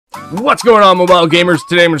What's going on, mobile gamers?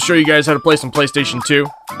 Today I'm going to show you guys how to play some PlayStation 2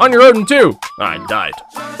 on your Odin 2. I died.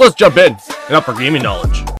 Let's jump in and up our gaming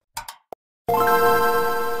knowledge.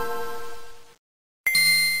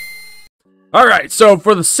 Alright, so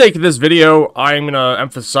for the sake of this video, I'm going to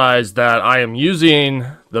emphasize that I am using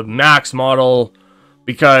the max model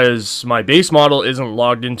because my base model isn't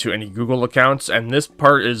logged into any Google accounts, and this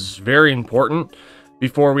part is very important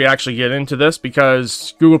before we actually get into this,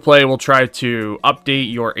 because Google Play will try to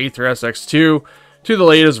update your AetherSX2 to the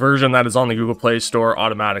latest version that is on the Google Play Store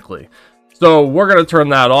automatically. So we're going to turn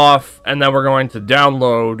that off, and then we're going to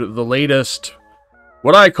download the latest,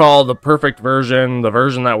 what I call the perfect version, the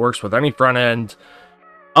version that works with any front end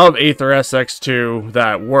of AetherSX2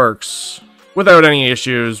 that works without any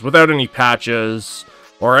issues, without any patches,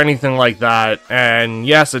 or anything like that. And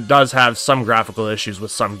yes, it does have some graphical issues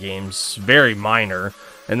with some games, very minor,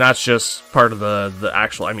 and that's just part of the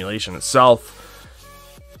actual emulation itself.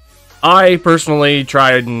 I personally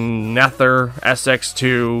tried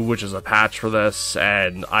AetherSX2, which is a patch for this,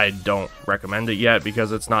 and I don't recommend it yet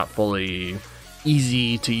because it's not fully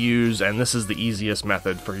easy to use, and this is the easiest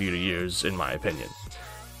method for you to use, in my opinion.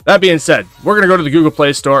 That being said, we're going to go to the Google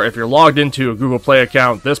Play Store. If you're logged into a Google Play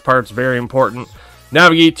account, this part's very important.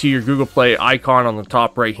 Navigate to your Google Play icon on the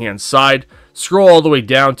top right hand side, scroll all the way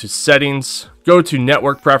down to settings, go to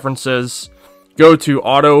network preferences, go to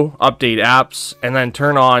auto update apps, and then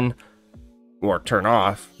turn on or turn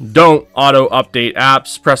off don't auto update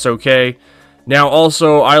apps. Press OK. Now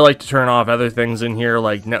also, I like to turn off other things in here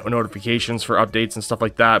like notifications for updates and stuff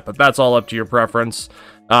like that, but that's all up to your preference.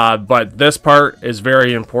 But this part is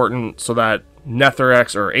very important so that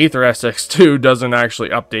NetherX or AetherSX2 doesn't actually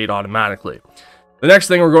update automatically. The next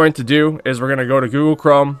thing we're going to do is we're going to go to Google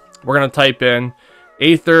Chrome. We're going to type in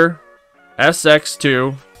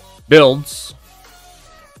AetherSX2 builds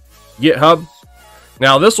GitHub.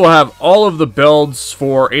 Now this will have all of the builds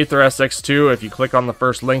for AetherSX2 if you click on the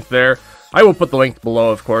first link there. I will put the link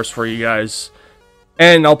below, of course, for you guys.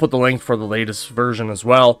 And I'll put the link for the latest version as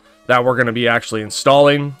well that we're going to be actually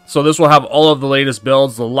installing. So this will have all of the latest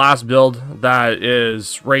builds. The last build that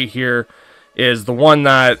is right here is the one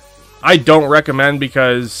that I don't recommend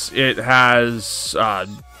because it has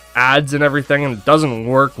ads and everything, and it doesn't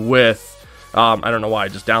work with, I don't know why I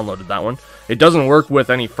just downloaded that one. It doesn't work with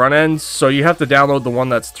any front ends, so you have to download the one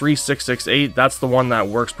that's 3668. That's the one that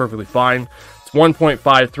works perfectly fine. It's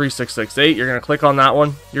 1.53668. You're going to click on that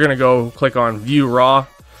one. You're going to go click on View Raw,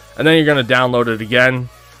 and then you're going to download it again.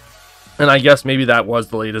 And I guess maybe that was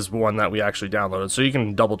the latest one that we actually downloaded, so you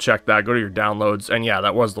can double check that. Go to your downloads, and yeah,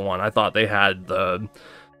 that was the one. I thought they had the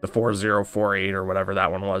 4048 or whatever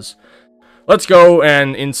that one was. Let's go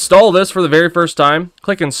and install this for the very first time.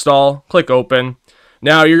 Click install, click open.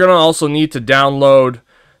 Now you're going to also need to download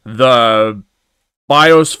the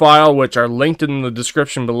BIOS file, which are linked in the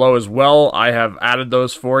description below as well. I have added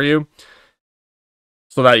those for you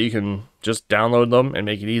so that you can just download them and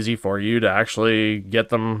make it easy for you to actually get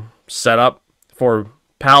them set up for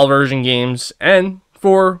PAL version games and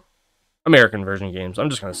for American version games. I'm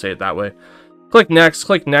just going to say it that way. Click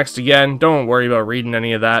next again. Don't worry about reading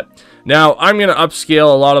any of that. Now, I'm going to upscale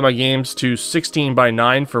a lot of my games to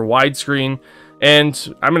 16:9 for widescreen,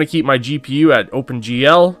 and I'm going to keep my GPU at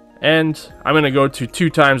OpenGL, and I'm going to go to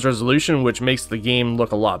 2x resolution, which makes the game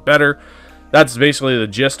look a lot better. That's basically the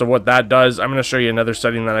gist of what that does. I'm going to show you another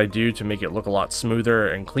setting that I do to make it look a lot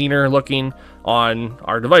smoother and cleaner looking on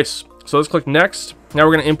our device. So let's click next. Now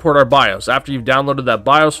we're going to import our BIOS. After you've downloaded that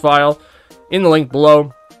BIOS file, in the link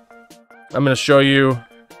below, I'm going to show you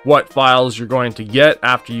what files you're going to get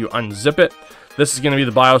after you unzip it. This is going to be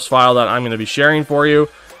the BIOS file that I'm going to be sharing for you.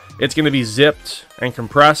 It's going to be zipped and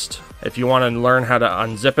compressed. If you want to learn how to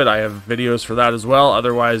unzip it, I have videos for that as well.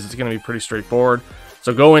 Otherwise, it's going to be pretty straightforward.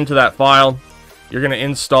 So go into that file. You're going to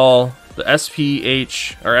install the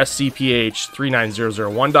SPH or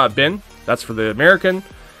SCPH39001.bin. That's for the American.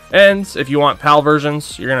 And if you want PAL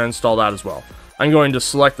versions, you're going to install that as well. I'm going to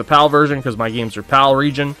select the PAL version because my games are PAL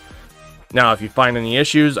region. Now, if you find any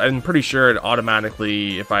issues, I'm pretty sure it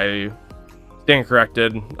automatically, if I stand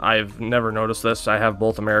corrected, I've never noticed this. I have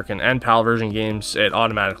both American and PAL version games. It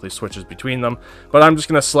automatically switches between them. But I'm just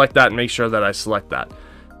going to select that and make sure that I select that.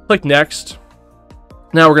 Click next.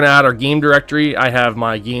 Now we're going to add our game directory. I have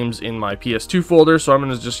my games in my PS2 folder, so I'm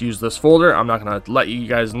going to just use this folder. I'm not going to let you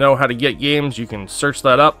guys know how to get games. You can search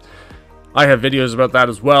that up. I have videos about that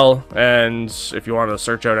as well. And if you want to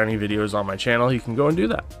search out any videos on my channel, you can go and do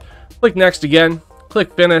that. Click next again,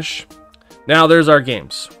 click finish. Now there's our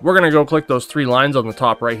games. We're going to go click those three lines on the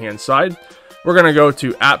top right hand side. We're going to go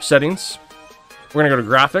to app settings. We're going to go to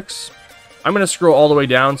graphics. I'm going to scroll all the way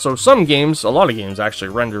down. So some games, a lot of games actually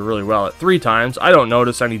render really well at 3 times. I don't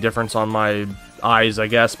notice any difference on my eyes, I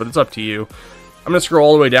guess, but it's up to you. I'm going to scroll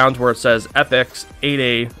all the way down to where it says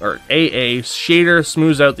FX8A or AA shader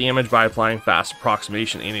smooths out the image by applying fast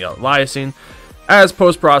approximation anti-aliasing as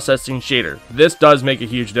post-processing shader. This does make a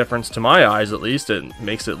huge difference to my eyes, at least. It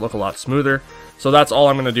makes it look a lot smoother. So that's all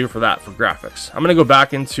I'm going to do for that, for graphics. I'm going to go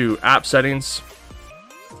back into app settings,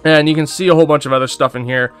 and you can see a whole bunch of other stuff in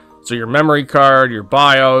here. So your memory card, your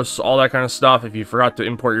BIOS, all that kind of stuff. If you forgot to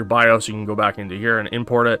import your BIOS, you can go back into here and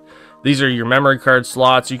import it. These are your memory card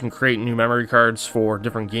slots. You can create new memory cards for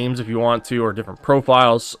different games if you want to, or different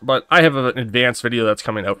profiles. But I have an advanced video that's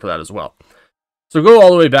coming out for that as well. So go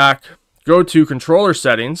all the way back. Go to controller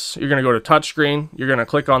settings. You're going to go to touchscreen. You're going to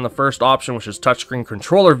click on the first option, which is touchscreen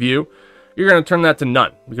controller view. You're going to turn that to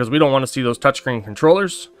none because we don't want to see those touchscreen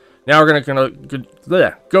controllers. Now we're going to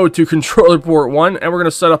go to controller port 1, and we're going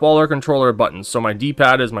to set up all our controller buttons. So my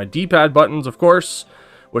D-pad is my D-pad buttons, of course,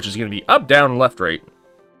 which is going to be up, down, left, right.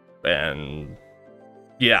 And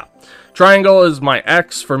yeah. Triangle is my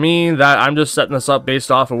X for me. That I'm just setting this up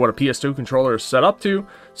based off of what a PS2 controller is set up to.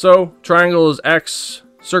 So triangle is X,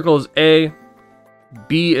 circle is A,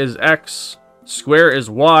 B is X, square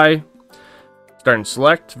is Y. Start and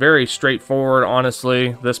select, very straightforward,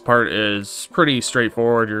 honestly. This part is pretty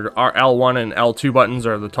straightforward. Your L1 and L2 buttons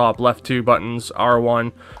are the top left 2 buttons,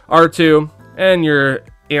 R1, R2, and your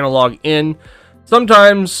analog in.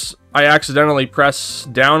 Sometimes I accidentally press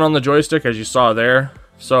down on the joystick, as you saw there.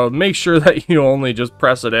 So make sure that you only just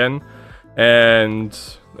press it in. And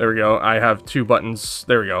there we go. I have 2 buttons.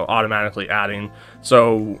 There we go. Automatically adding.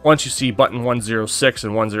 So once you see button 106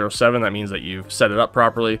 and 107, that means that you've set it up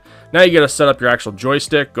properly. Now you got to set up your actual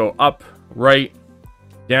joystick. Go up, right,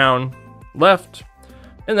 down, left,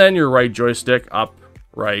 and then your right joystick up,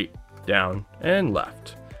 right, down, and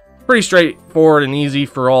left. Pretty straightforward and easy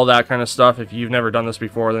for all that kind of stuff. If you've never done this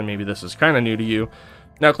before, then maybe this is kind of new to you.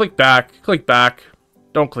 Now click back,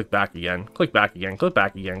 don't click back again, click back again, click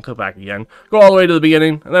back again, click back again. Go all the way to the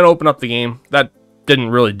beginning, and then open up the game. That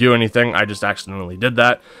didn't really do anything, I just accidentally did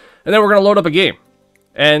that. And then we're going to load up a game.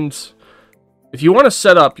 And if you want to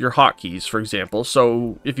set up your hotkeys, for example,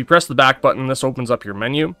 so if you press the back button, this opens up your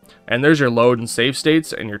menu, and there's your load and save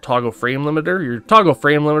states and your toggle frame limiter. Your toggle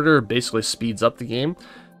frame limiter basically speeds up the game.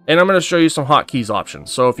 And I'm going to show you some hotkeys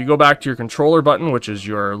options. So if you go back to your controller button, which is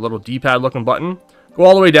your little D-pad looking button, go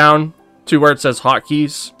all the way down to where it says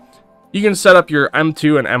hotkeys. You can set up your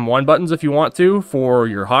M2 and M1 buttons if you want to for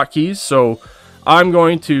your hotkeys. So I'm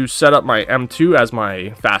going to set up my M2 as my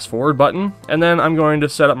fast forward button, and then I'm going to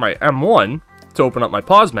set up my M1 to open up my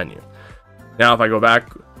pause menu. Now if I go back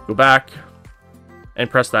and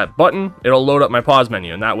press that button, it'll load up my pause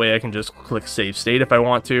menu, and that way I can just click save state if I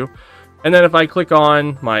want to. And then if I click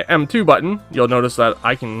on my M2 button, you'll notice that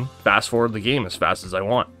I can fast forward the game as fast as I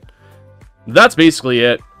want. That's basically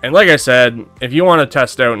it. And like I said, if you want to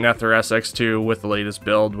test out an AetherSX2 with the latest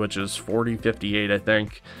build, which is 4058, I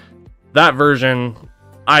think, that version,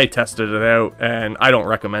 I tested it out, and I don't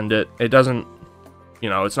recommend it. It doesn't, you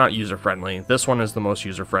know, it's not user-friendly. This one is the most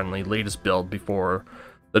user-friendly, latest build before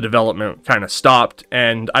the development kind of stopped,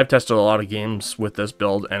 and I've tested a lot of games with this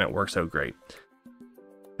build, and it works out great.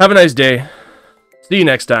 Have a nice day. See you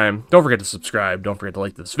next time. Don't forget to subscribe. Don't forget to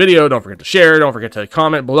like this video. Don't forget to share. Don't forget to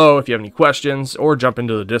comment below if you have any questions, or jump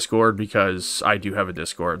into the Discord, because I do have a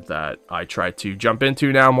Discord that I try to jump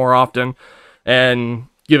into now more often and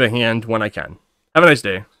give a hand when I can. Have a nice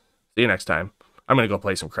day. See you next time. I'm going to go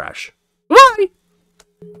play some Crash. Bye!